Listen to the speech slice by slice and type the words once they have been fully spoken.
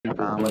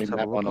We'll blame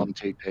that one on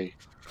TP.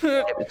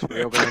 Yep, it's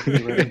real, guys.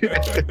 Be ready.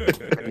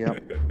 Ready up.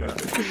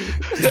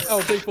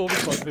 I'll take full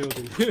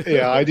responsibility.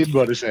 Yeah, I didn't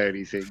want to say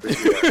anything. But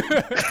yeah.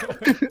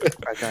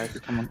 Right, guys,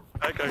 come on.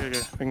 Okay, go.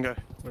 We can go.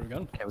 Where are we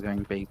going? Okay, we're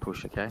going B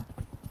push, okay?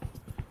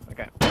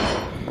 Okay.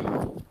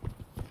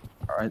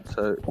 Alright,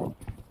 so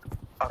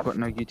I've got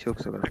no util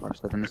because I've got a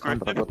 5-7 this time,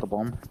 but I've got the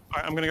bomb.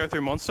 Alright, I'm gonna go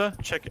through monster,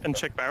 check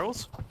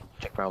barrels.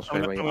 Check barrels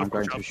straight away. I'm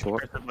going too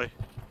short. I'm right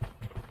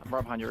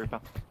behind you, Reaper.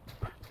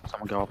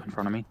 Someone go up in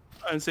front of me.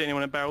 I don't see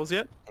anyone at barrels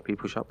yet. AP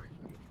push up.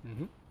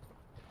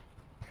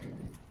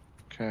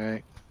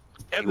 Okay.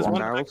 Yeah, there's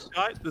one at the back of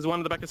Sky. There's one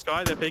at the back of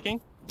Sky. They're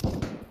peeking. Yeah,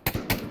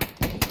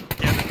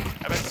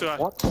 at back of Sky.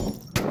 What?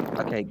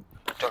 Okay,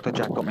 Dr.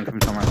 Jack got me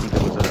from somewhere. I think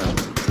it was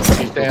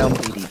He's down.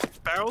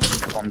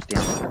 Barrels. Bombs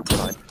down.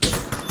 Side.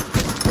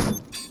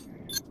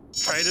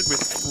 Traded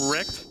with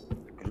wrecked.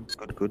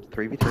 Good.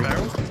 3v3.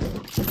 Barrels.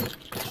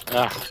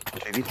 Ah,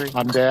 2v3.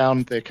 I'm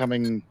down. They're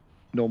coming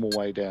normal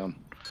way down.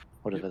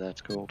 Whatever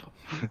that's called.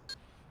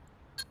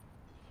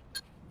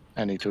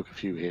 And he took a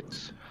few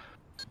hits.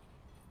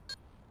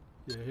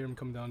 Yeah, I hear him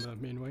come down the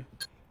main way.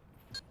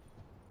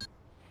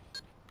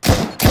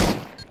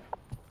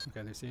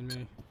 Okay, they've seen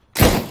me.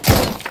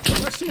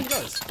 I've seen you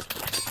guys.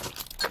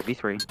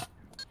 2v3.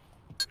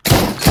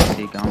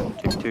 2v gun.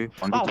 2v2.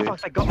 1v2. Oh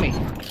fuck, they got me.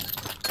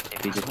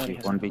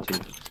 2v2. 1v2.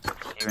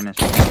 Here in this.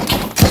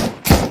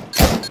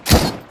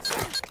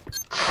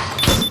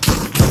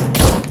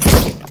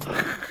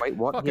 Wait,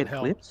 what? Fucking He had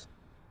hell. clips?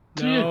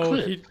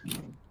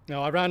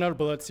 No, I ran out of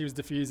bullets. He was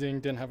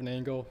defusing, didn't have an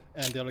angle,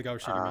 and the other guy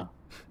was shooting me.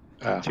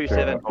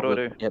 2-7, what do I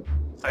do? Yep.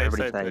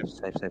 Everybody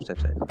save.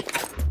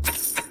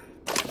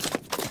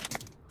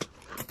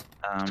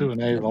 Do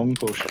an A long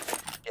push.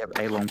 Yep,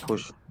 A long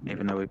push,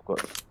 even though we've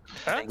got...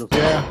 Huh?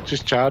 Yeah,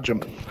 just charge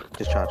them.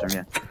 Just charge them,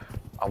 yeah.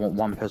 I want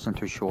one person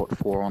too short,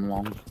 4 on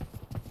long.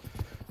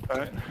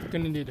 Alright.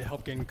 Gonna need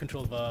help getting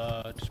control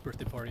of this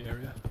birthday party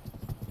area.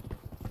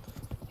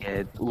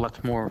 Yeah,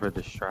 that's more of a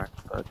distract,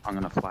 but I'm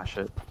gonna flash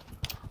it.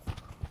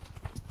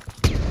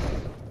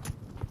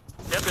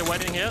 Yep, they're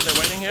waiting here.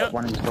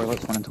 One in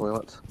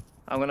toilets.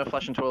 I'm gonna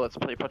flash in toilets,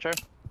 play Pocho.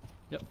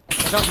 Yep.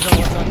 I got you on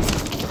one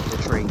side. There's a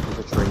tree.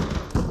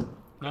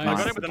 Nice. I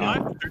got it with a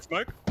knife. Through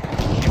smoke.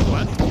 Keep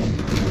flat.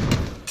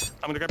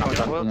 I'm gonna go back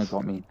down.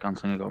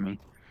 Gunslinger got me.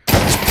 I'm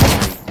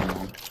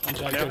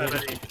I now dead. have a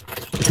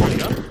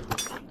gun.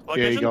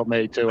 Yeah, you got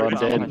me too. I'm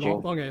dead.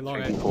 Long A.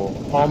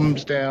 3v4.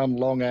 Bombs down,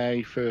 long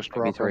A, first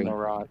rock on the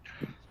right.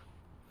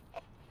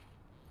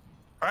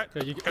 Alright,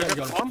 Okay, you go got for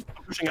the the bomb.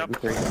 I'm pushing up.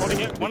 Every three. Holding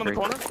it. One on the Every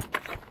corner.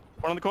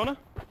 One on the corner.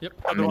 Yep.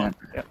 Other one.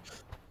 Yeah.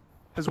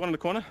 There's one in the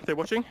corner. They're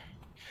watching.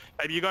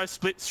 Maybe you guys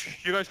split.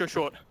 You guys go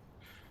short.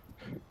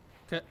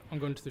 Okay, I'm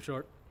going to the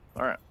short.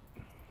 Alright,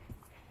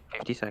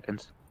 50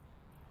 seconds.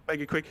 Make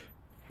it quick.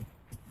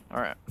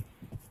 alright.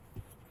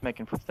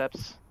 Making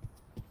footsteps.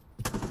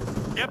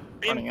 Yep.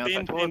 Running out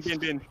back towards.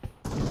 Bin.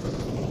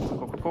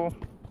 Cool.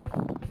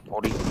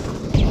 40.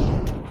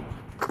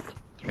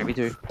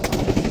 3v2.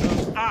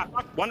 Ah,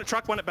 fuck. One at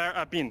truck, one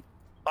at bin.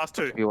 Last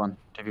two. 2v1.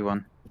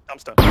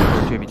 Dumpster.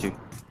 2v2.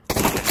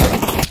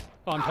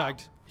 Oh, I'm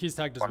tagged. He's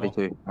tagged as well.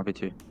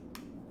 1v2.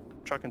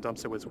 Truck and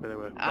dumpster was where they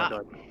were. Ah.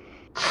 Died.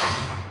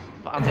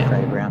 I'm dead.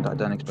 Save round. I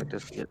don't expect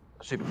us to get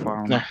super far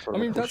on that. I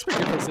mean, that's pretty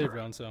good for a save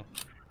round, so.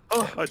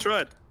 Oh, I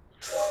tried.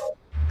 4.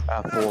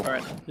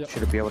 Alright. Yep.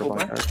 Should it be able to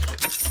buy those?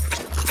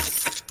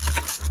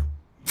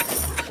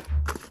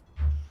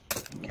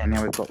 Okay,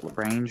 now we've got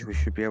range. We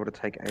should be able to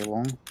take A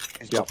long.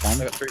 Who's got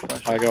bomb? I got 3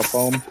 flashes. I got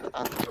bomb.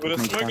 I'm gonna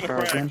Me smoke and a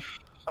counter frag. again.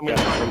 I'm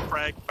gonna try and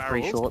frag 3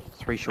 barrels. short. and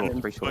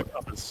then 3 short. smoke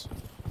uppers.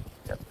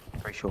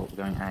 3 short. We're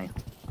going A.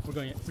 We're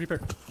going in.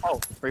 Reaper. Oh,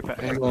 Reaper.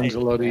 A long's a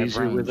lot Yeah,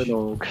 easier with an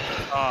range. AUG.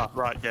 Ah,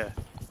 right, yeah.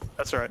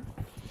 That's alright.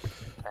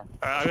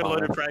 I got a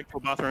loaded frag for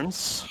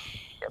bathrooms.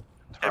 Yep.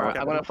 Alright,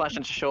 I'm gonna flash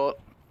into short.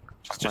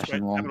 Just wait.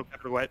 flashing long.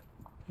 Capital wait.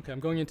 Okay, I'm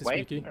going into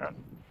Wait. Squeaky. Alright.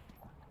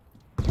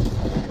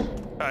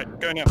 Alright,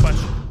 going out flash.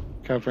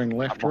 Covering Up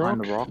left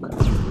behind rock. the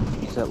rock.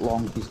 He's at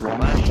long. He's long.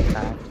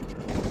 Tagged.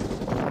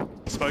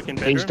 Smoke in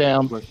bedroom. He's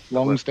down. Look,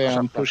 Long's push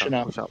down. up, Pushing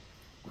up. Push up.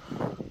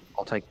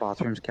 I'll take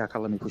bathrooms. Kaka,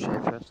 let me push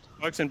ahead first.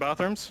 Smoke's in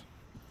bathrooms.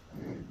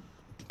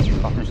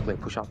 Bathrooms clear.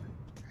 Push up.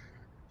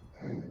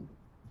 We're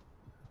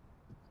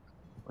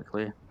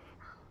clear.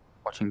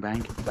 Watching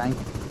bank.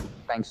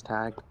 Bank's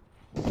tagged.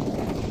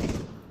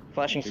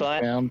 Flashing He's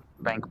sight. down.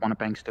 Bank. One at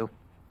bank still.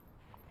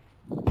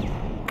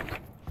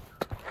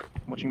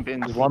 Watching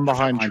bins. There's one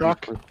behind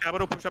truck.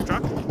 Capital, push up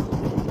truck. Okay,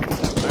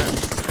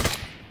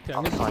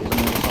 I'm Other gonna... side. He's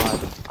on the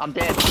other side. I'm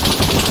dead.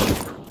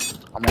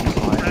 I'm on the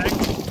side. Tag.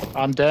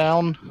 I'm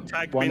down.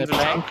 Tag One bins at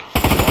and bank.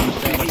 truck.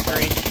 One's down. 2v3.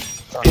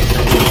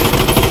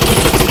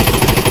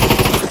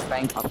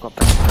 Bank. I've got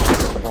bank.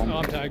 Oh,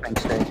 I'm tagged. Bank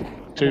stage.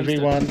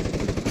 2v1. Oh,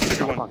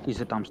 Everyone. fuck,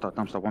 he's a dumpster.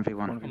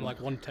 1v1. I'm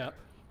like one tap.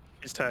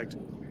 He's tagged.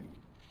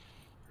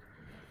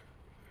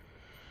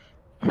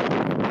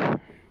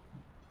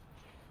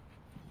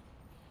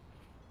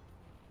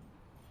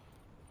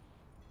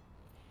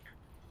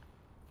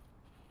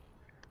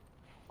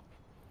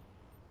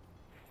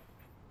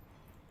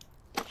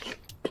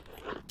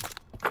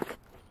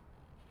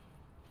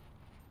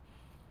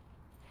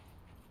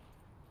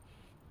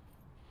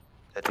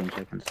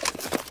 15 seconds.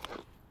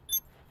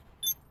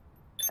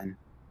 10.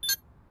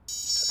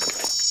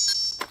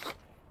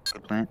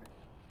 Good plant.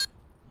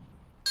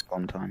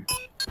 Bomb time.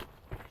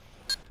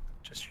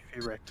 Just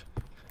UV wrecked.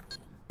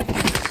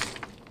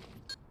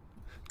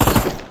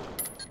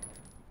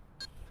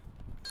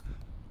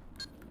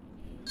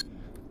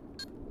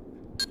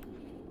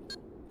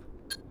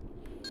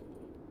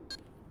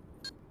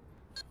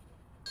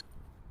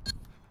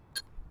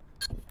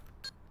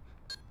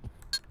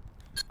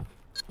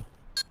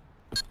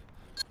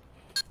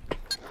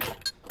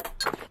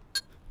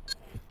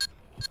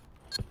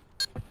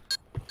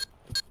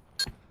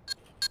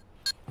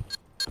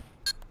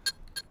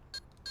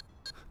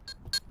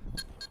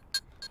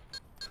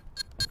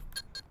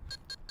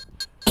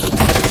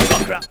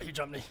 Crap, you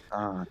jumped me.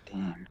 Oh,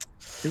 damn.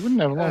 He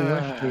wouldn't have long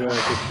left to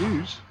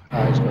defuse.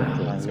 Oh, he's got Yeah,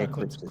 clips. got clips,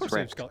 clips. Of it's course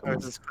wrecked. he's got Oh,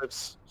 clips. there's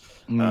clips.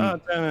 Mm. Ah,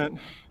 damn it.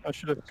 I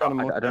should have done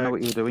more. I don't know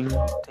what you were doing,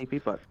 TP,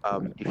 but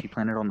if you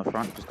plant it on the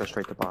front, just go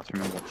straight to the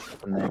bathroom and watch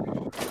from there.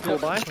 Full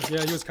buy?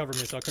 Yeah, he was covering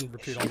me, so I couldn't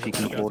repeat on If you the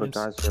can afford it,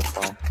 bathrooms. guys, just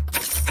fine.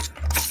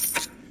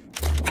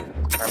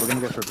 Alright, we're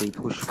gonna go for a B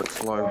push, but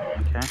slow,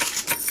 okay?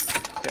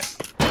 Okay.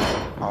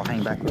 I'll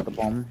hang back with the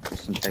bomb,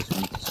 just in case we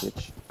need to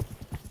switch.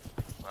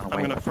 I'm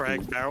gonna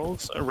frag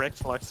barrels.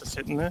 Rex likes to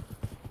sit in there.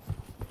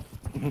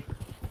 I'm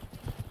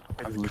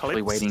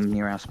literally waiting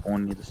near our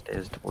spawn near the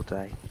stairs towards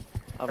A.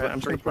 I've I'm got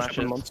trying 3 to push up a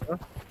flashes. monster.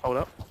 Hold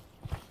up.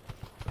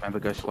 Remember,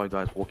 go slow,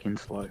 guys. Walk in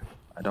slow.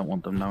 I don't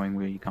want them knowing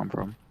where you come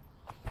from.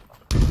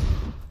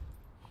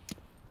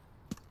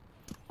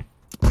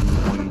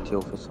 More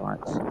util for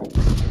sights.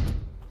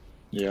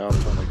 Yeah,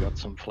 I've only got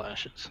some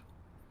flashes.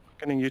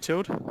 Getting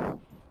utiled.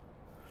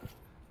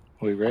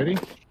 We ready?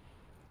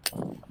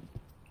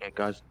 Yeah,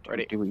 guys,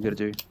 Ready. do what you gotta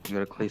do. You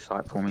gotta clear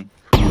sight for me.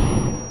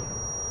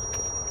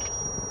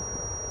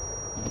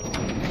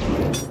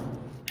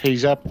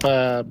 He's up,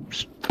 I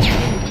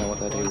don't know what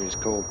that area is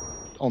called,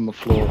 on the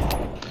floor.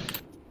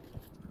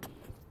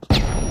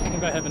 One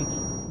guy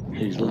heaven.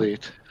 He's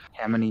lit.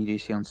 How many do you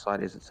see on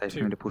site? Is it safe for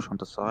 2. me to push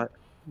onto site?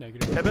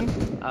 Negative. Heaven.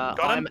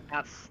 I'm him.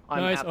 at.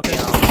 Nice, at okay.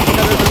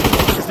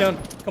 the, He's down.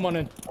 Come on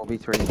in.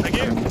 1v3. Thank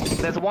you.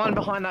 there's one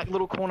behind that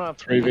little corner.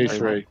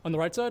 3v3. On the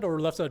right side or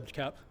left side,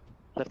 Cap?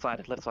 Left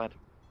side, left side.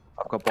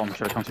 I've got bomb.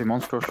 Should I come through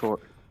monster or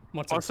short?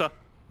 Monster. Monster.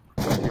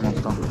 Come through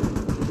monster.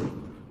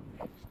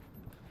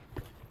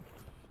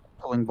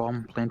 Pulling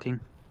bomb, planting.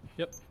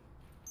 Yep.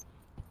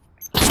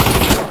 Yep.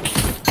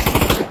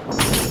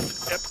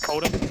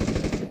 Hold him.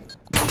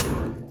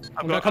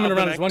 One guy coming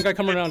around us. One guy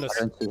coming around us. I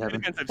don't see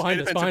heaven. Defensive. Behind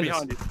Stay us, defensive,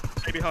 behind us. you.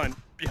 Stay behind.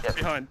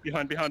 Behind. He's a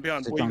Well, you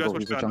guys jungle,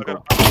 watch he's a behind.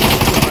 jungle.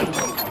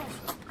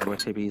 How do I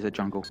see he's a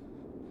jungle?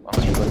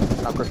 Oh, you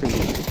got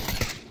graffiti.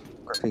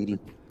 Graffiti.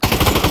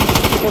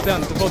 They're both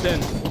down. They're both in.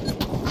 Got him.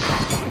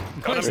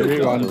 Honestly,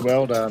 Everyone,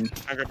 well done.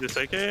 I grab this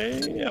AK.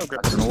 Yeah, I'll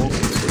grab That's this. an orc. I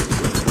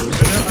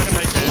can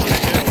make it.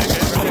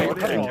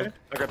 Okay, Okay.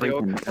 I grab the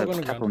orc. I'll go on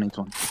the Capital ground. needs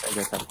one. There you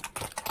go,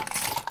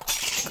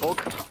 Capital. Orc.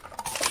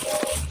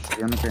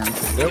 Be on the ground.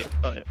 Yep.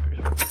 Oh, yeah.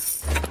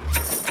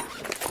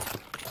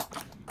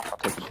 I'll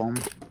take the bomb.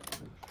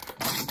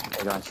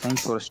 Okay guys, same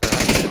sort of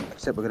strategy,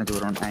 except we're going to do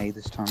it on A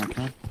this time,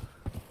 okay?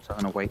 So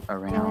I'm going to wait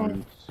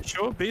around,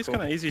 Sure, B is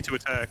kind of easy to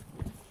attack.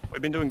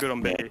 We've been doing good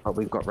on B. but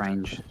we've got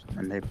range,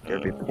 and they're a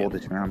bit poor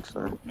this round,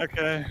 so...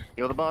 Okay.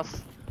 You're the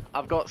boss.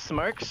 I've got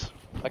smokes.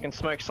 I can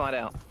smoke side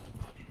out.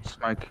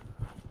 Smoke,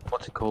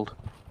 what's it called?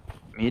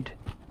 Mid?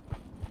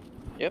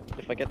 Yep,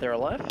 if I get there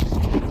alive.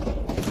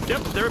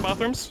 Yep, they're in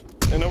bathrooms.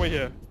 They know we're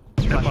here.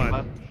 That's Flashing fine.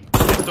 live.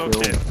 This dog's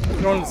Kill. dead.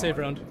 Throw in the save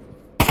round.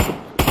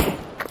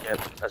 Yep,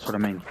 that's what I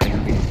mean. They're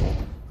going to be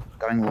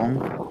going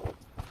long.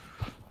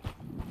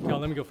 Yeah,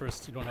 let me go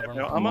first. You don't have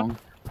No, armor. I'm Long.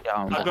 Yeah,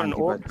 I'm I've got an behind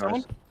you orc. both,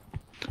 Someone? guys.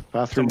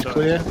 Bathroom's Some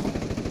clear.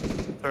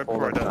 Third Four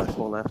before I left, die. guys,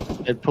 4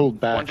 left. It pulled One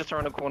back. just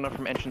around the corner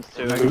from entrance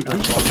 2. Who's got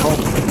bomb?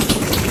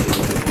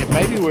 It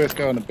may be worth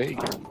going to B.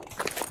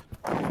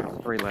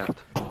 3 left.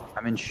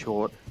 I'm in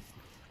short.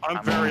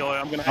 I'm very low.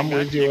 I'm gonna I'm hang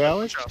with back. you, guys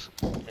Alex. push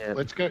up. Yeah,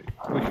 Let's go.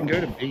 We can go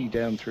to B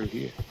down through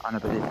here. I know,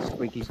 but if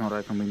Squeaky's not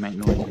open, we make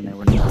noise in there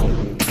when he's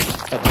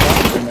That's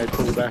right, when they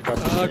pull back up.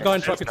 Guy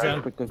in truck is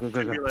down. Go, go, go,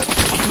 Should be go.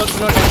 left.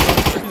 No,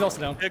 down. He's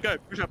also down. Yeah, go.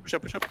 Push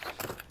up.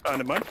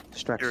 Never mind.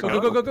 Distract. Here Go, we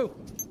go, go, go.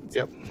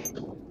 Yep.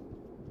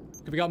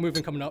 We got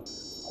movement coming up.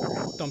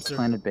 Dumpster.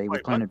 Planted B, we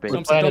Wait, planted B.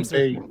 what? Planted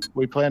Dumpster. B.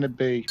 We planted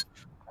B.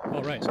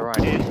 All right. It's alright,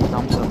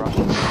 dumpster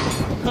rushing.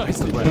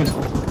 Nicely done.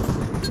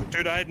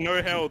 Dude, I had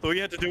no health. All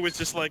you had to do was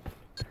just like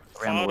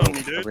Around fart the on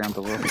me, dude. world. Around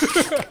the world.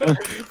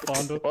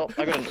 Bondo. Well,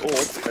 I got an orc.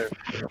 So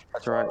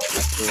That's right.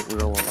 That's it.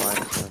 We're all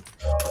alive. So.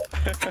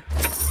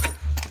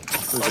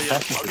 There's Oh a yeah,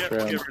 passage I'll get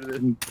round. rid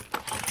of this.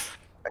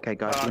 Okay,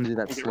 guys, we're gonna do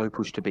that Thank you. slow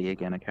push to B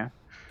again, okay?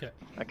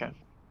 okay.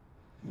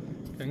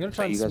 I'm gonna So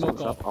try and you guys smoke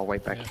push up. up. I'll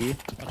wait back Yeah. here.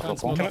 I'll try and I've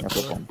got bomb. smoke I've up.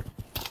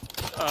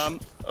 got bomb.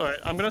 Alright,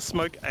 I'm gonna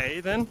smoke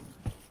A then.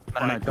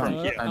 No, Like, don't. from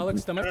here.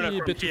 Alex, that might be a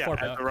from bit too here far as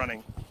back. we're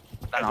running.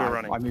 No, As no, we're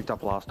running. I moved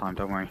up last time.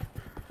 Don't worry.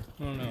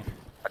 No, no.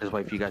 I just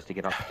wait for you guys to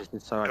get up, just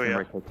so I Oh, can yeah.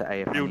 rotate to A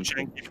if I Real need to.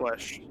 janky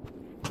flesh.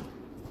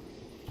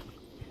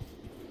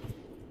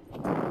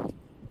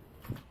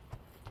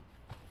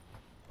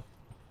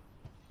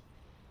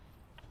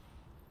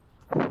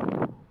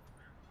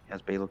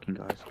 How's B looking,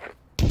 guys?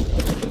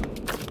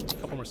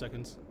 Couple more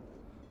seconds.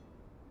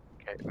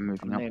 Okay, we're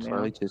moving There up now.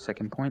 slowly to the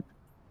second point.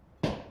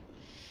 I've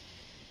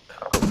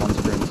got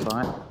monster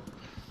inside.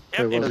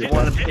 Who Yep, was in it? pit.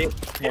 One in pit.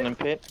 One in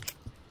pit.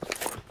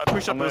 I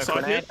push up I'm to the gonna side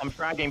here. grenade. I'm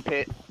fragging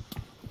pit.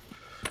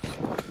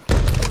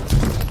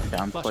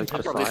 Yeah, I'm Flashing close to the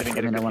pit. Probably side. didn't Let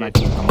get me a know good when I hit.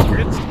 can come on.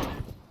 Hits.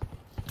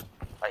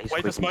 He's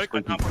Wait for squeaky, smoke. I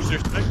squeaky. can't push through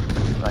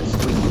smoke. Right,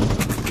 squeaky.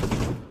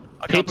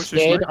 I can't Pit's push through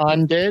dead. smoke.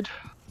 I'm dead.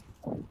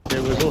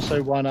 There was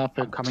also one up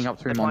at. I'm coming up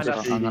through They find monster.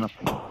 us. I'm gonna.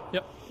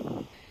 Yep.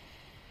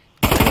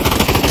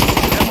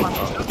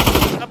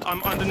 Yep,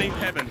 I'm underneath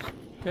heaven.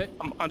 Okay.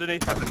 I'm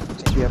underneath heaven.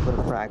 Yeah, I've got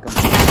a frag.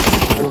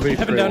 4v3.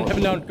 Heaven down.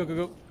 Heaven down. Go, go,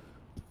 go.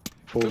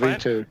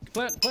 4v2.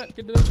 Plant. Plant.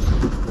 Get to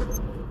it.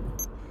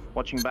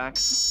 Watching back.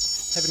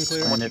 Heaven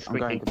clear. I'm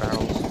going to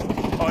barrels.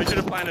 Oh, I should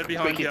have planted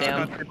behind Squeak you. it I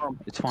down. can't see bomb.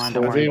 It's fine.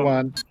 Don't worry.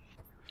 4v1.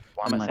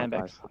 I'm at left,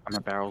 sandbags. guys. I'm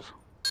at barrels.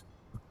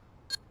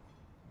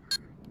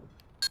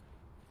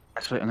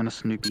 Actually, I'm gonna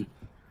Snoopy.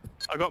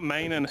 I got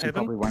main and You heaven.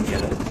 probably won't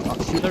get it. Oh,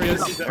 shoot. There he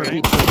is. Is that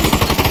Graffiti.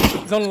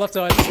 main? He's on the left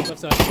side. Left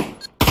side.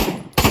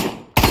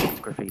 It's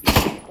graffiti.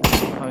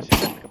 Oh, it's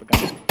just a couple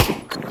guns.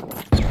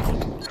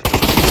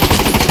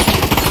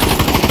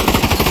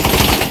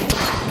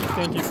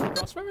 Thank you for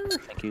crossfire.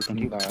 Thank you. Thank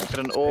you. Nice. Got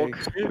an org.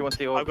 Who wants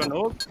the I've org? got an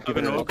org. I've got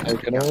an org.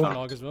 Take an Got an org.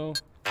 AUG as well.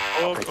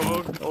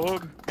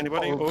 Org.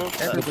 Anybody? Org.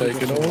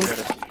 Take an org.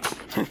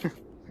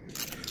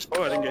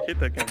 Oh, I didn't get hit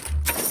that game.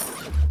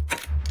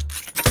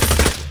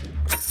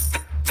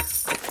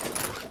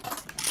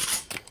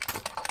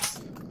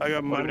 I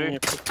got What do we money.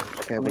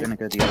 Okay, we're gonna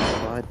go the other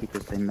side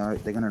because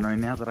they're gonna know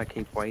now that I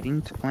keep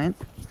waiting to plant.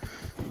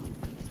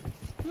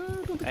 I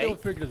don't think Hey. they'll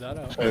figure that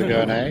out. So we're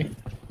going A.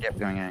 Yep,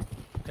 going A.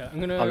 Okay, I'm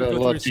gonna I've got a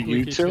go lot through to Squeaky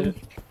you two. too.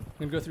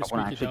 I'm gonna go through I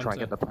wanna Squeaky actually down try to...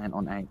 get the plant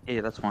on A.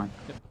 Yeah, that's fine.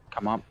 Yep.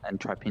 Come up and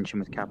try pinch him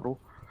with capital.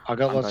 I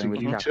got I'm lots going of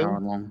with you capital two.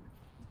 and long.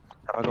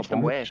 Have I got Pinch them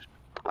bomb? where?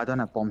 I don't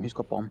have bomb. Who's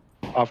got bomb?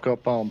 I've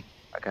got bomb.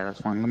 Okay, that's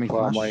fine. Let me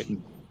Well, I'm flash.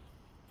 waiting.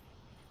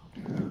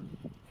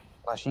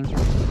 Flashing.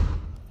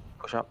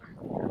 Push up.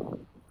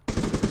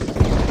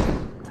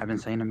 Haven't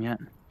seen him yet.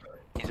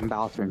 He's in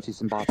bathrooms.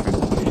 He's in bathrooms.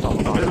 There's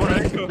I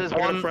got a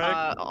one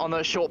frag. on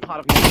the short part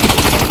of the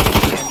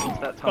entrance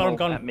that tunnel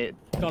Got him. at mid.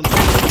 Gone.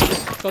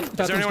 Bathrooms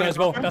anyone guy in as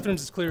well. bathroom?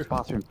 Bathrooms is clear.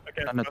 Bathroom.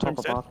 Okay, On the top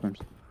of bathrooms dead. bathrooms.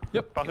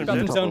 Yep. Bathrooms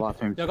Bathrooms Top down. of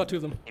bathrooms. Yeah, I got two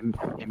of them.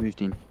 He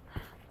moved in.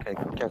 Okay,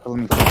 careful.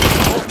 Let me try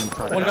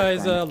One that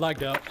guy's again.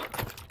 lagged out.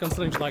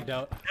 Gunsling's lagged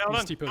out. Yeah, hold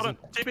He's on. T-posing. Hold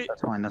on. TP.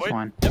 That's fine. That's Wait.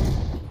 fine.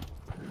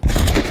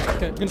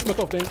 Okay, gonna smoke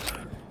off Bane.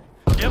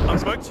 Yep, I'm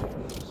smoked. Smoke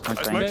I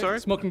bang. smoked. Okay, sorry.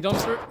 smoking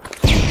dumpster.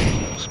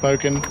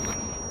 Smoking.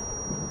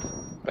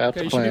 About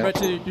Okay, to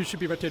plant. you should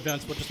be ready to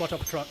advance, but just watch out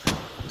for truck.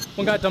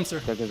 One guy at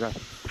dumpster. Go, go, go. Okay,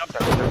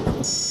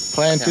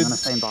 Planted. I'm gonna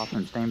stay in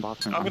bathroom. Stay in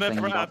bathroom. I'm staying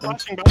gonna in bathroom.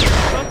 flashing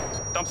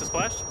bathroom. Dumpster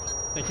splashed.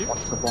 Thank you.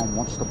 Watch the bomb.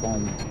 Watch the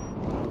bomb.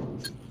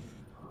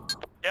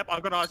 Yep,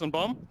 I've got eyes on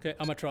bomb. Okay,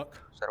 I'm at truck.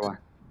 So do I.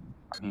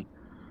 I'm here.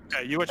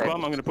 Okay, you watch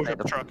bomb. I'm gonna push up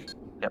the truck.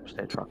 Yep,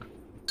 stay truck.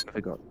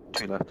 We've got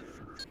two left.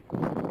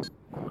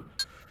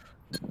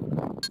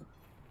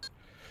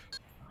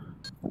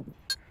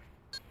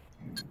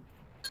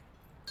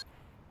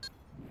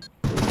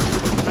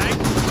 Bang.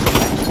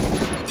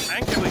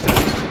 Bang, heavily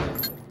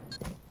dead.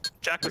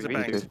 Jack was a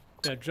bang.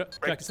 Yeah,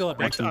 Jack is still at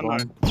Break base. the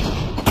unknown.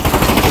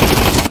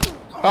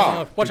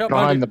 Oh, watch out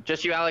behind behind the.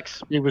 Just you,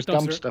 Alex. He was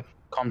Dumpster.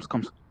 dumpster.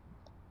 Comms.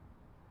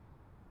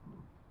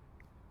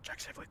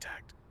 Jack's heavily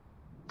tagged.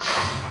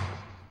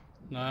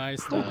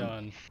 Nicely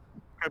done.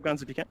 Grab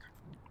guns if you can.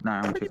 No,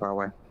 I'm too far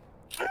away.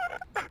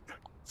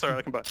 Sorry,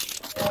 I can buy.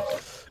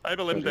 I have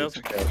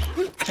 11,000.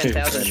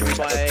 10,000. Should we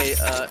buy?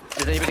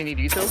 Does anybody need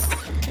util?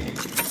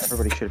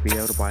 Everybody should be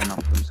able to buy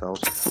enough for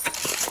themselves.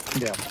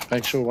 Yeah.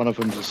 Make sure one of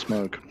them's a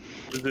smoke.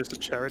 Is this a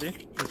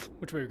charity?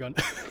 Which way are you going?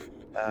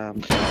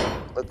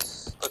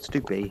 Let's do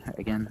B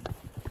again.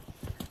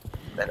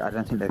 I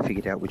don't think they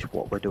figured out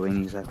what we're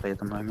doing exactly at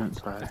the moment.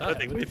 So I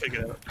think we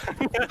figured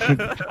it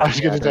out. I was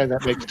going to say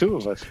that makes two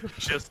of us.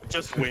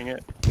 just wing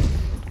it.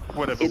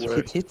 Whatever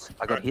works. hits.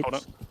 I got Alright, hold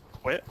hits. on.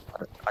 Where?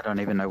 I don't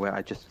even know where.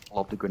 I just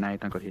lobbed a grenade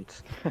and I got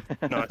hits.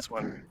 Nice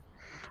one.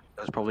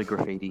 It was probably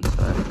graffiti. So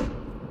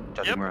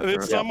judging Yep, where I there's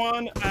threw it.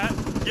 someone at.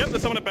 Yep,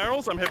 there's someone at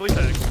barrels. I'm heavily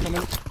tagged.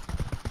 Coming.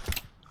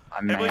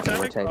 I may Heavily have to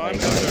tagged. rotate. I'm A.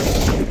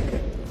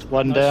 gonna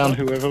One Nice down, shot.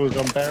 whoever was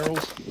on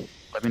barrels.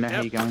 Let me know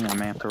how Yep. you're going. I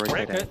may have to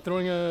rotate. Okay, A.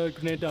 throwing a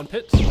grenade down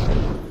pit.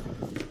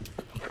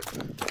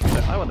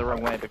 I went the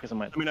wrong way because I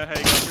went. Let me know how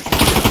you go.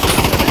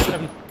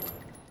 Heaven.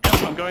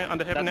 Yep, I'm going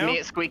under heaven That's now. me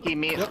at squeaky.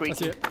 Me at Yep, I squeaky.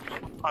 see it.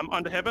 I'm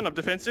under heaven. I'm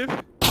defensive.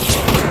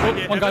 Oh,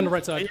 Yeah, one guy on the heaven.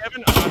 right side. Yeah,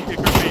 heaven. I'm here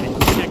graffiti.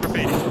 I'm here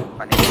graffiti.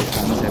 I need to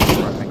comms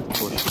everywhere I make a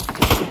push.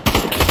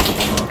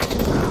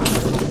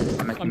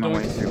 I'm making I'm my doing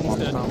way through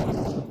one instead. star.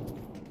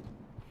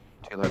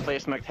 Too low. Player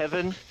smoked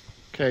heaven.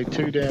 Okay,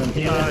 two down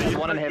here. There's You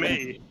one in took heaven.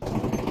 me.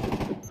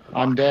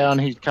 I'm down.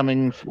 He's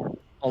coming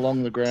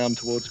along the ground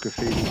towards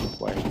graffiti.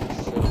 Wait.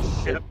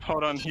 Yep,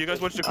 hold on. You guys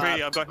watch the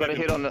graffiti. I've got Got a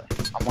heaven. hit on the.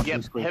 I'm watching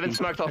Yep, squeaky. heaven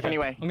smoked off Okay,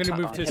 anyway. I'm gonna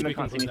move to Heaven squeaky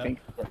can't see with that. anything.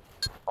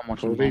 I'm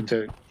watching.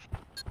 4v2.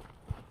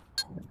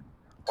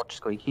 Watch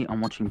Squeaky.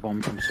 I'm watching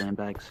bomb from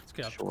sandbags. Let's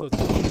go. Short.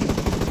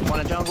 One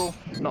in jungle.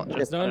 Not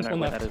just. Done. I don't know One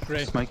where that left. is.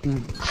 Great.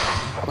 Smoking.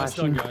 Nice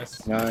done, Flashing.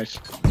 guys. Nice.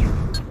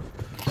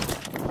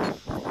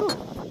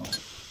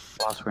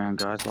 Last round,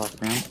 guys. Last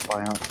round.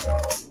 Fire up.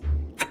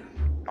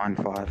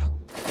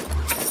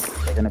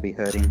 9-5. They're gonna be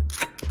hurting.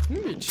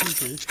 You're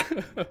cheeky.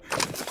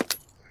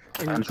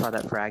 I'm gonna try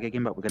that frag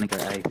again, but we're gonna go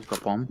A. Who's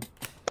got bomb?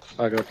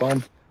 I got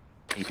bomb.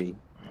 TP.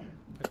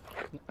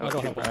 I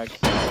don't have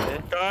frags. one.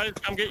 Yeah. Guys,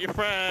 come get your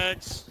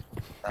frags.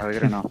 Oh, we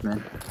got enough, man.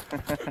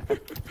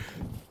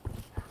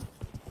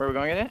 Where are we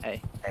going in it?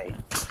 A. A.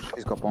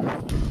 Who's got bomb?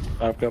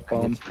 I've got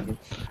bomb.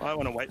 I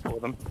want to wait for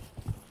them.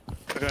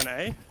 We're going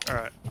A?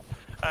 Alright.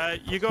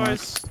 You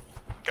guys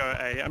go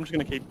A. I'm just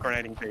going to keep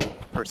grenading B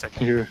for a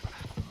second. You're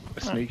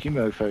a sneaky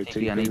mofo,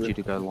 TP, I TP. need you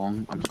to go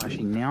long. I'm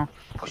flashing now.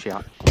 Push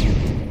out.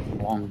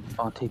 Long.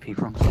 Oh, TP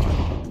from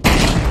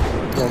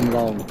side. From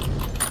long.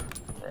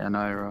 Yeah, I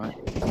know, right?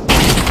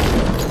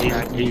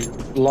 He's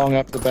long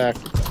up the back.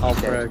 I'll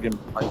frag him.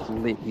 Oh, he's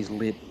lit. He's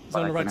lit. He's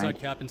on the right side,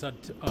 cap inside.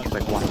 He's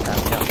like one tap.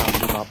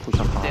 Push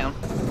up hard. Down.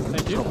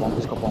 Thank He's you. got bomb.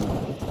 He's got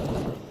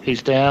bomb.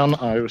 He's down.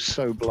 I was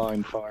so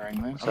blind firing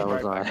there. So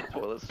was I.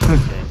 Toilets.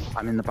 Okay.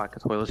 I'm in the back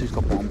of toilets. Who's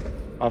got bomb?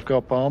 I've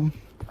got bomb.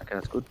 Okay,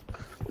 that's good.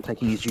 We're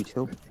taking his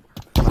util.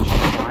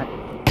 Right.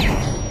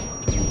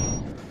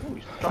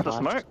 Got the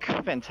smoke.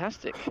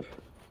 Fantastic. I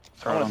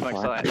Throw it want to on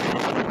smoke fire.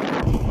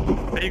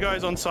 side. Are you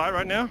guys on site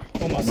right now?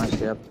 Almost. Almost,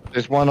 yep.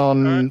 There's one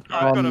on Alright,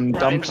 I've got a on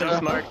brain dumpster.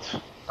 Smoked.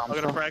 I've got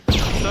a Dumpster. frag for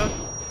dumpster.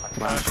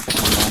 Flash.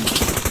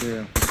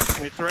 Yeah.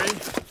 Give me 3.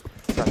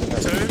 One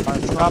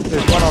bomb. 2. Up,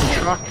 there's one on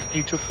truck.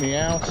 He took me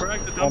out.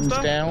 Frag the Bomb's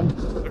dumpster. down.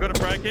 I've got a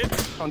frag hit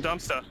on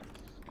dumpster.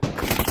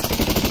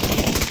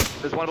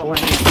 There's one behind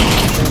you.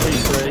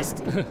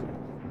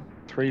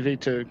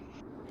 3v2.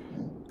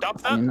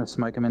 Dumpster. I'm in the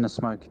smoke. I'm in the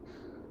smoke.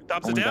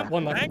 Dumpster Only down. back.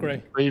 One left, Bank.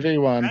 grey.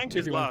 3v1. Bank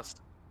is 2v1.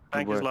 last.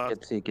 Bank Good is work.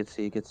 last.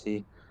 Get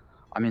see.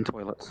 I'm in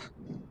toilets.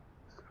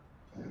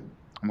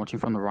 I'm watching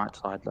from the right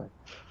side though.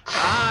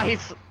 Ah,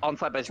 he's on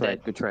side base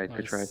dead. Good trade.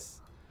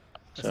 Nice.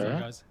 That's Sorry. right,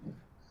 guys.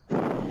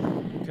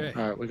 Okay.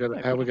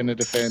 Alright, how we gonna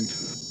defend?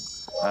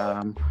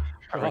 I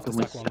We'll have to reckon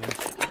we stack one then.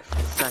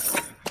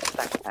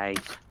 stack A.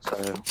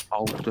 So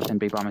I'll defend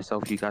B by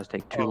myself. You guys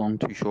take too long,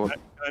 too short.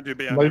 Don't do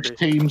B. I'll do Most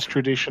B. teams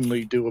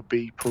traditionally do a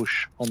B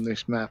push on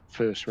this map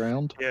first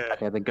round. Yeah.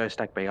 Okay, then go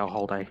stack B. I'll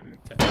hold A.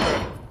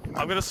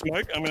 I'm gonna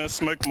smoke. I'm gonna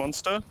smoke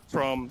monster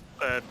from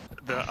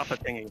the upper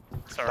thingy.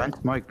 Sorry. Don't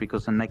smoke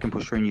because then they can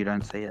push through and you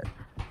don't see it.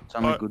 It's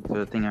only Oh. good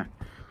for thinger.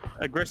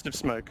 Aggressive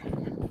smoke.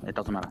 It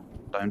doesn't matter.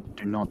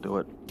 Do not do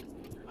it.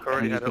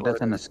 Already had it. That's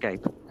Loaded. an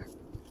escape.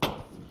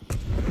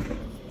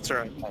 It's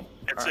alright.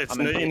 It's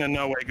I'm in in a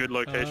no way good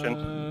location.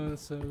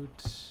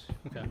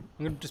 Okay. I'm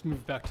gonna just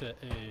move back to A,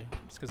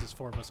 just because there's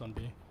 4 of us on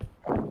B.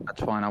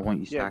 That's fine. I want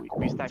you Yeah, stacked.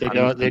 we stack.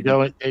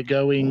 They're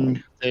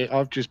going.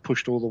 I've just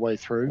pushed all the way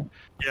through.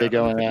 Yeah. They're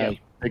going A.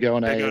 They're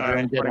going A. They're going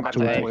Everyone A. get What up about to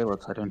Two A? A.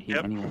 toilets. I don't hear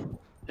Yep. anyone.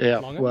 Yeah.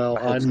 Longer? Well,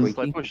 I heard I'm squeak.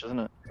 Slow push, isn't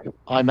it?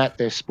 I'm at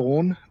their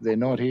spawn. They're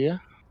not here.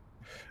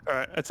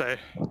 Alright, that's A.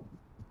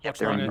 Watch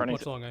they're long in A. running.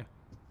 Watch long A.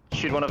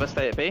 Should one of us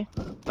stay at B?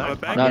 I'm a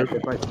bank. No. They're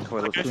both in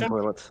toilets. Two in Location?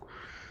 toilets.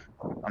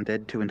 I'm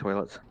dead. 2 in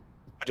toilets.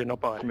 I did not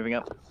buy. Moving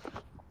up.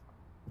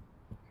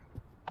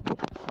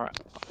 Alright,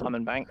 I'm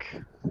in bank.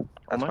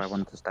 That's why I Almost.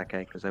 wanted to stack A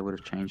because they would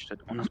have changed it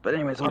on us. But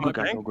anyways, all I'm good,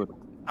 guys. okay. All good.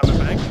 I'm a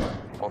bank.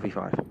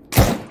 4v5.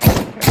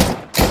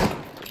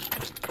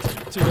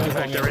 2 guys Bank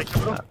long there, A.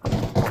 capital.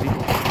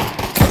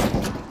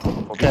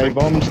 Okay,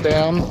 bomb's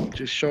down.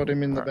 Just shot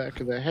him in the back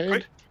of the head.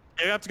 Quick.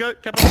 You have to go,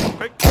 capital.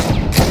 Quick.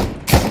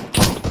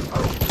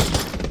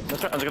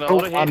 That's right, I'm just gonna Oh,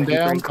 hold it here. I'm down. They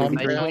I'm still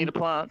need down. a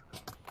plant.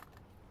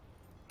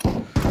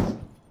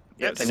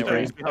 Yep, Then you're stay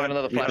ready. I've got behind,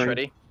 another flash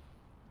ready.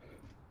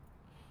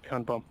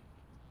 behind bomb.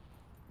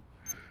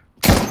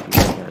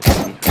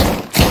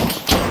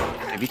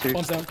 Maybe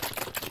Bomb's down.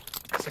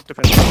 Sick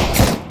defense.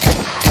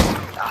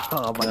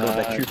 Oh my god,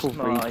 that triple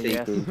free Oh,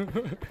 yes.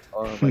 TP.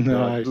 Oh my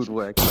god, Nice. good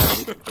work.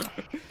 Guys.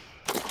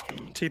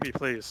 TP,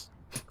 please.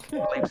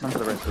 Leave some for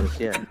the rest of us,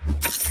 yeah.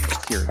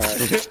 Here.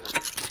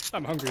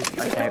 I'm hungry.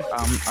 Okay,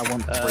 I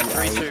want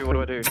 3A. 3-2, what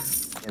do I do?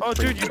 Yeah, Oh,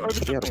 three- dude, you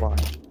overshot Yeah, me. why?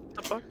 What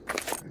the fuck?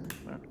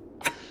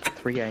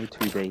 3A,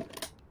 2B.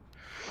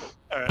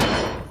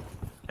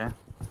 Alright.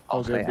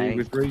 I'll go say B A.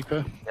 with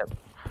Reaper. Yep.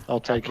 I'll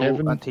take Capital,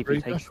 Heaven. and TP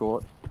Reaper. take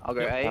short. I'll go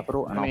Yep, A.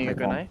 capital, and How I'll many are take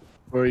going bomb. A?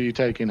 Where are you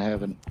taking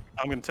Heaven?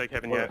 I'm gonna take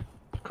heaven, yeah.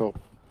 Cool.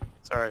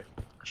 Sorry.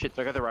 Shit,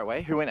 did I go the right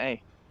way? Who went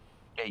A?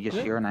 Yeah, yes,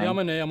 Yeah, you're an A. yeah, I'm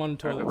on A. I'm on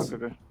Go, go, toilets. go,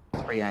 go.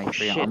 3A, 3A.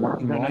 Shit. I'm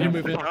working No, long. no, You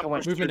move in. Fuck, I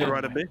went Move To in the A.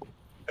 right of B.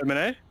 I'm in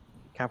A.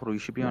 Capital, you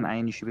should be on A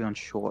and you should be on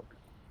short.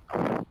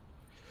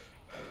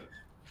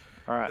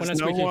 Alright. One There's at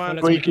no squeaky. one- One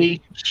at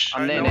squeaky. Squeaky.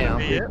 I'm there no one now.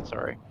 B yet.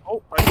 Sorry.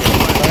 Oh, I see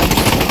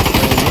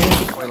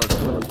Toilets,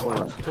 toilets,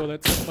 toilets.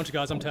 Toilets. Bunch of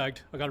guys. I'm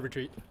tagged. I gotta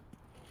retreat.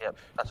 Yep,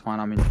 that's fine.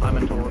 I'm in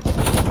towards.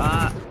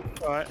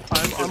 Alright,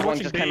 I'm This one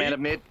watching just B. came out of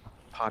mid.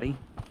 party.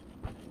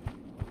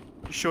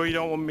 You sure you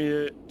don't want me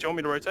to... Do you want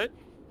me to rotate?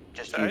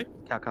 Just A? you.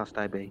 Calcar,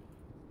 stay B.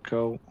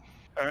 Cool.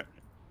 Alright.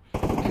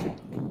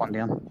 One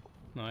down.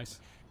 Nice.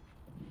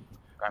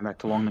 Going back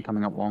to long, they're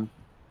coming up long.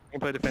 can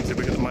play defensive.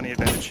 We got the money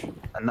advantage.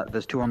 And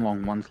there's 2 on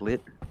long. One's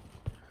lit.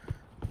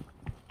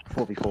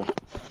 4v4.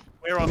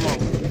 We're on long.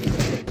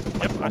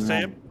 Yep, I see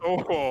him.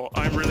 Oh,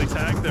 I'm really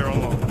tagged. They're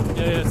on long.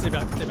 Yeah, stay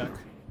back, stay back.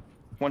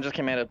 One just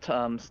came out of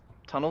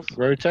tunnels.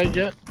 Rotate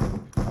yet?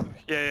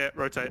 Yeah,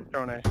 rotate.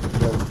 They're on A. Yep.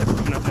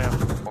 Coming up now.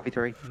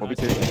 4v3.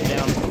 4v2.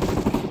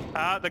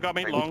 Down. They got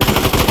me long.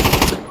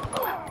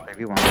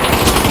 3v1.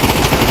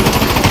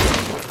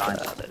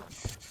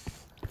 Nice.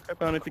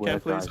 Help on if you can,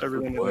 Work, please. guys. I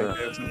really need Work.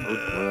 to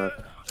Good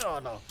work. Oh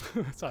no.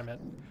 Sorry, man.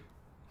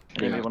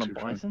 Maybe Yeah, want a too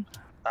bison?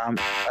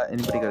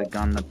 Anybody got a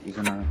gun that you're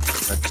gonna,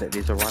 that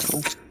is a rifle?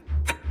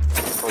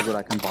 Or that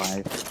I can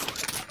buy?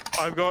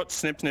 I've got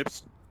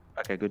snips.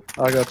 Okay, good.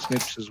 I got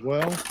snips as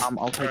well.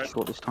 I'll take Alright.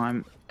 short this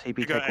time. TP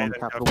You go take A one, then,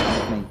 capital go. one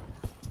with me.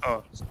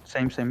 Oh,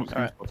 Same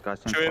Alright. spots, guys.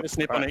 Same should we have a spots.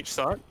 snip on each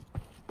side?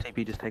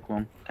 TP just take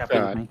one.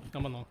 Capital with me.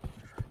 I'm on long.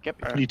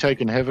 Yep. You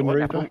taking heaven,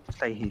 Capital, Reaper?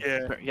 stay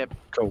here. Yeah, Yep.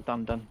 Cool.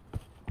 Done.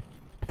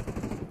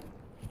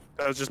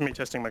 that was just me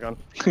testing my gun.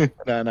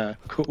 No,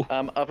 cool.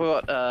 I've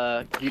got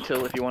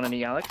util if you want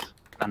any, Alex.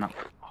 No,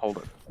 hold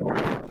it.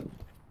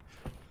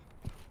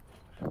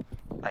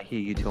 I hear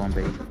you two on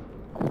B.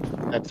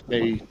 That's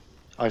B.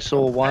 I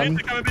saw Hey, one.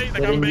 they're coming B. They're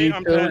Getting coming B. you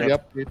I'm two. tagged.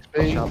 Yep, it's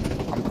B.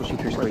 I'm pushing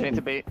through Rotate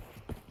to squeaky. B.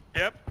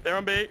 Yep, they're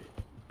on B.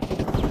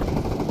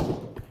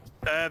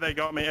 They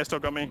got me. Estel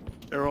got me.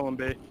 They're all on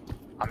B.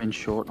 I'm in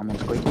short. I'm on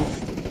squeaky.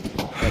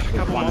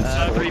 Couple on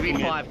side.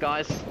 3v5,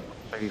 guys.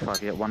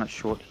 35, yeah. One at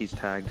short. He's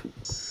tagged.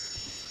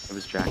 It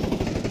was Jack.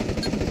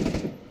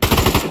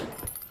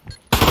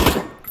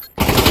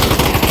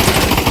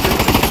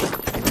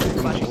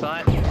 Flashing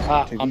sight.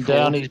 I'm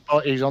down.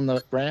 He's on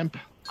the ramp.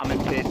 I'm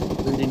in pit.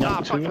 Leading Ah,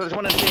 up fuck, to there's it.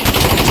 one in pit.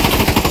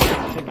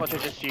 I think Potter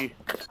just you.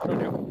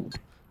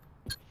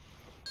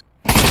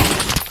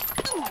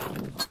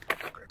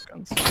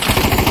 Guns.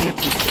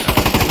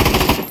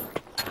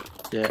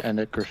 Yeah, and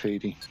at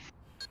graffiti.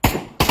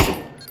 Can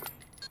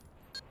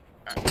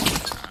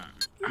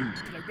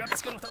I grab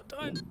this gun without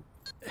dying?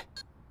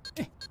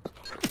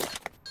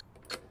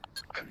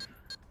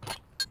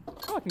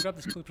 Oh, I can grab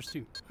this clippers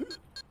too.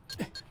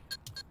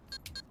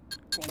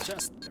 One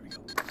chest. There we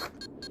go.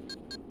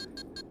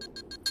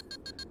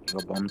 You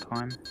got bomb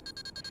time.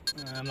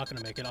 I'm not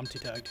gonna make it. I'm too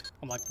tagged.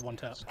 I'm like one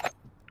tap.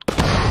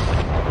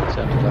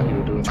 Sounded like you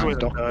were doing Two some of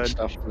them doctor died.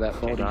 stuff to that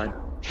body. Died.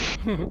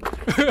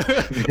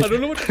 I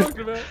don't know what you're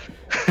talking about.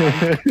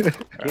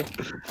 What's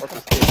this?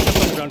 Clips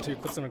on the ground too.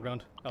 Clips on the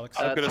ground, Alex.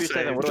 I've got to 2-7,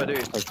 save. what do I do?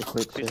 Take the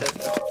clips.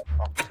 2-7.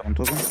 Oh, someone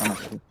talking? Oh, no,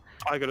 cool.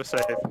 I got to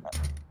save.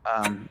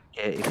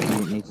 Yeah, if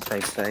you need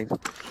to save.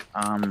 What's it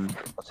I'm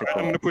called?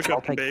 going to push I'll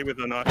up on take, B with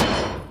a knife.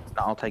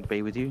 no, I'll take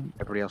B with you.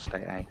 Everybody else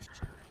stay A.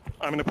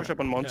 I'm going to push up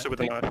on Monster with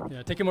a knife.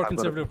 Yeah, take a more I've got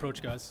conservative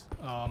approach, guys.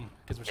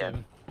 Because we're Yeah.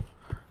 saving.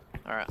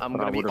 Alright, I'm But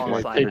I gonna be would've on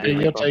liked site. to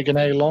TP, you're taking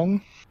A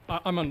long?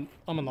 I'm on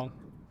long.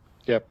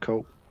 Yep,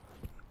 cool.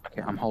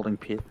 Okay, I'm holding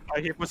pit. I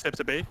hear footsteps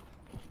at B.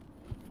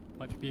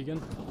 Might be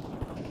again.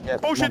 Yeah,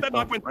 Oh shit, that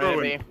knife went Right at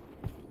through B. him.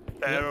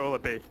 They're all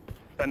at B.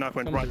 That knife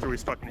went Come right on. through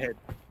his fucking head.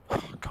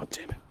 Oh, god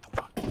damn it. The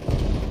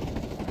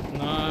fuck?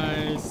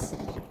 Nice.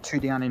 2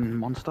 down in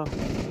monster.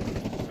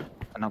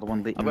 Another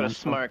one lit in I've got a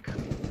monster. smoke.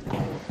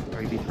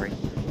 3v3.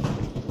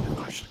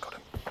 I should have got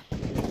him.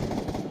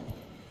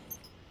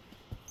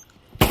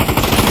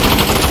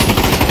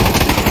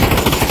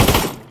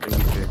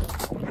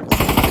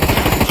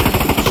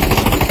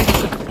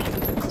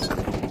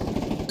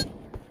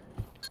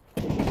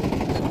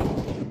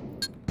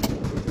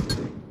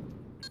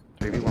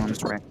 3v1,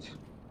 just wrecked.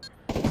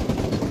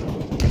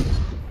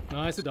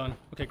 Nicely done.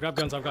 Okay, grab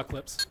guns. I've got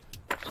clips.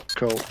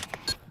 Cool.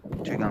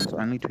 2 guns,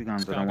 only 2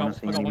 guns. I Yeah, don't want to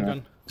see I got any one more.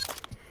 gun.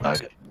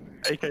 Okay.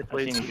 AK, I've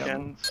please, seen if you you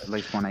guns. At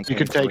least 1 AK. You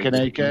can take an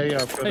AK.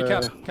 I've got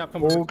Hey, Cap, a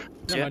come org.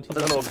 Never Yeah, mind. He's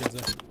there's got an guns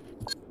there.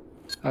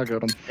 I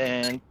got him.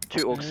 And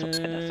 2 orcs. And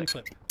Fantastic.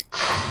 clip.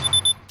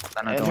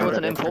 No, And don't who worry was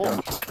an about the M4?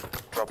 guns.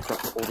 Drop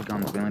all the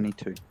guns. We only need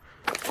 2.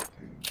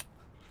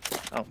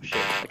 Oh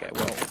shit. Okay,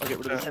 well, I'll get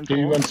rid of this Do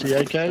you M4. want the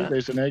AK?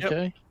 There's an AK.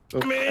 Yep.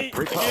 Oh, Me!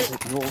 Rip Thank you.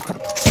 up your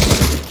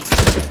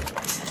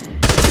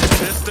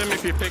Test them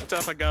if you picked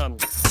up a gun.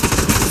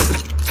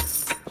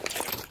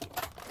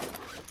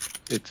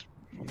 it's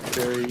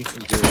very,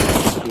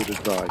 very good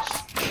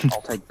advice.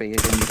 I'll take B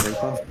again with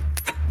Reaper.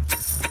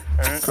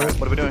 Alright.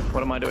 What are we doing?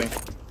 What am I doing?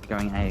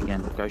 Going A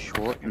again. Go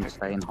short and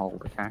stay and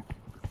hold, okay?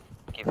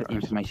 Give it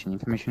information.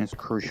 Information is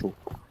crucial.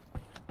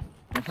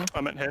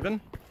 I'm at heaven.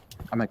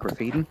 I'm at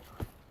graffiti.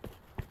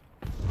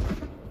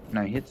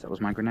 No hits, that was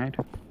my grenade.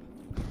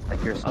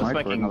 Take your I was smoke or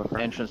making another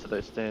frag. entrance to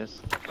those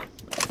stairs.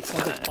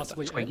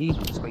 Possibly. Squeaky,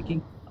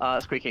 squeaky.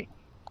 Squeaky.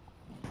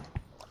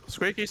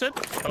 Squeaky, you said?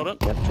 Hold on.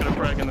 Yep. Get a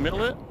frag in the middle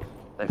there.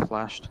 They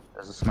flashed.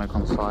 There's a smoke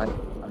on site.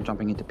 I'm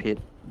jumping into pit.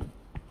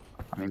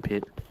 I'm in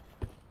pit.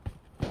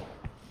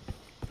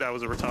 That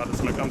was a retarded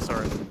smoke. I'm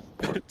sorry.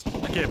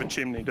 I gave a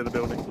chimney to the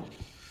building.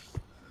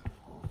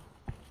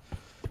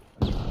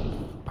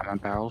 I'm on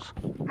barrels.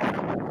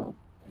 Sounds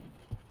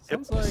Yep,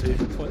 I see.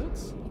 like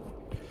toilets.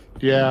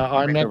 Yeah,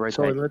 I'm Make a at rotate.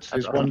 toilets.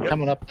 There's one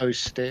coming up those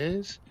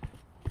stairs.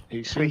 He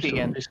seems Squeaky to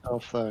again. have pissed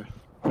off though.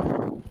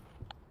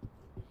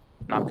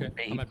 No, Okay,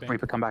 B. I'm at B.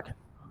 Reaper, come back.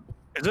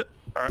 Is it?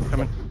 Alright,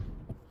 come in.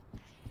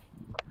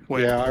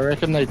 Where? Yeah, I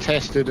reckon they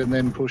tested and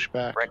then pushed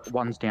back.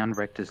 One's down,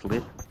 Rector's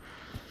lit.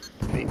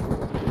 Right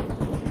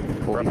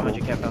 44. behind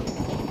you, Kappa.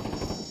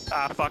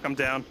 Ah, fuck, I'm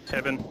down.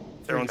 Heaven.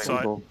 They're on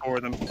site. 34. 4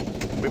 of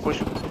them. We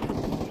push.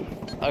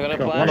 I got a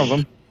Got flash. one of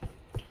them.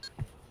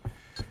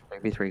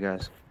 3v3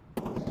 guys.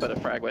 Better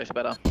frag waste,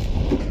 better.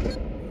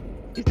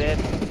 He's dead.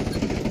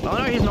 Oh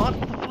no, he's not.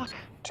 What the fuck?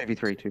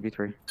 2v3, 2v3.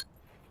 Where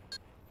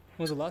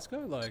was the last guy?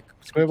 Like.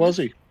 Where was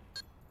he?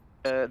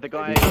 The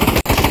guy.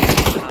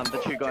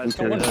 The two guys.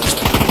 Me too.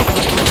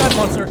 That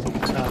monster.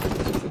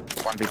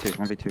 1v2,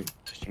 1v2.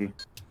 Just you.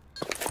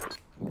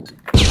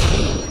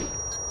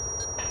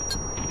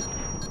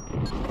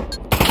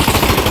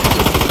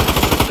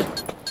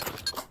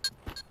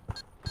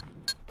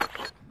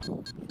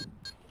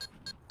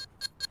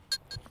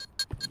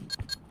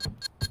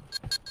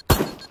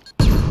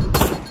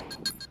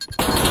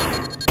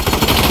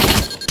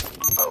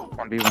 Oh,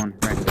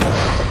 1v1, right.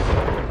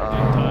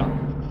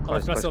 I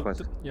left Close, myself.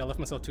 close. Yeah, I left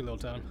myself too low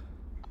down.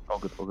 All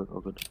good, all good,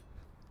 all good.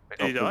 Did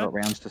you We die? got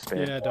rounds to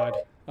spare. Yeah, I died.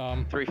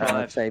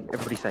 3-5. Save,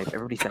 everybody save,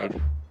 everybody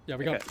save. Yeah,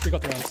 we got the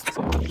rounds.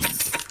 So.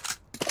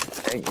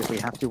 Okay, if we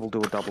have to, we'll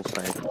do a double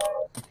save.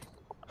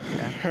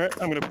 Alright,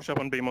 I'm gonna push up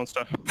on B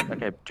monster.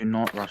 Okay, do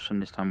not rush them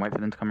this time. Wait for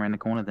them to come around the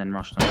corner, then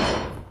rush them.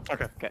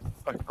 Okay. Okay.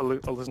 I'll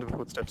listen to the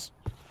footsteps.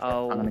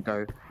 I'll. I'm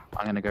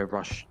gonna go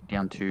rush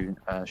down to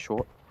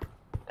short.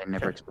 They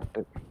never Okay. expect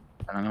it.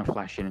 And I'm gonna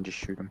flash in and just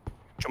shoot them. Do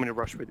you want me to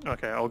rush with?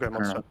 Okay, I'll go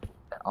monster.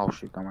 I'll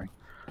shoot, don't worry.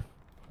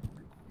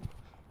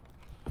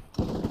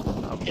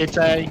 It's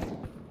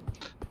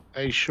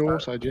a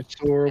short. I just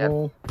saw them Yep.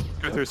 all.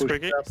 Go through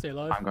Squeaky. Stay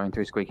alive. I'm going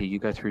through Squeaky, you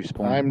go through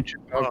spawn. I've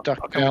I'll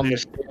ducked come down the with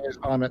stairs.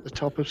 I'm at the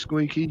top of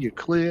Squeaky. You're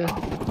clear.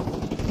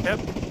 Yep.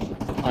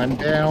 I'm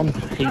down. I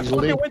He's fucking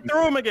lit. went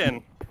through him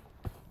again.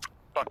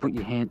 Fuck.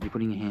 You're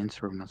putting your hands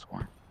through them, that's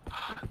why.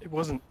 It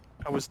wasn't.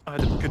 I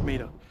had a good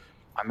meter.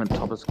 I'm at the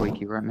top of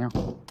Squeaky right now.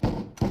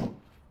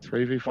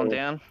 3v4. One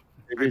down.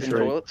 In 3v3.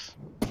 toilets.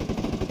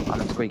 I'm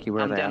at Squeaky,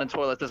 where are I'm they down at? in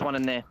toilets. There's one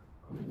in there.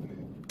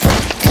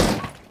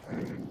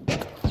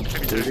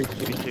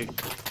 2v2.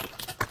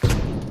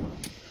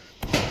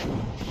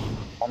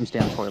 Bombs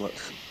down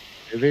toilets.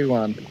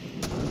 2v1.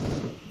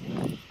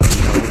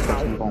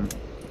 Bomb.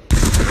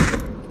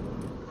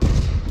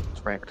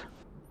 It's wrecked.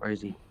 Where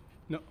is he?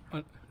 No,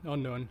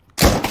 unknown.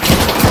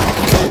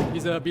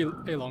 He's a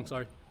long.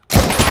 Sorry.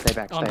 Stay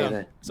back, I'm stay down.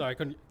 there. Sorry, I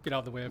couldn't get out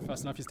of the way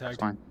fast enough. He's That's tagged.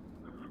 fine.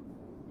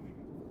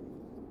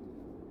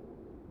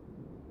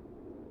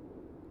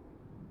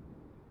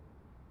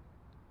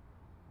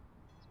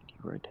 He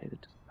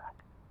rotated to the back.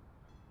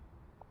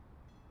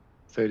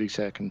 30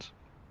 seconds.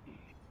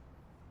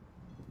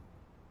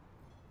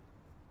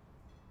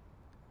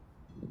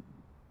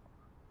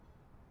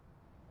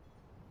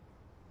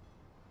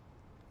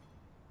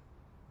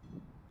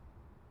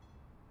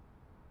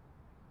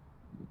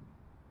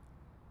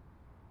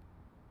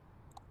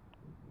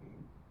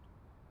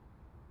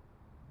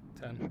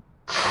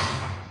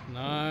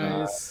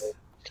 Nice.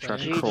 Try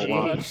to Thank you crawl so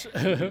up. much.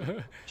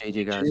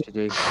 GG guys,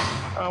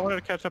 GG. I wanted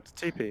to catch up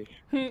to TP.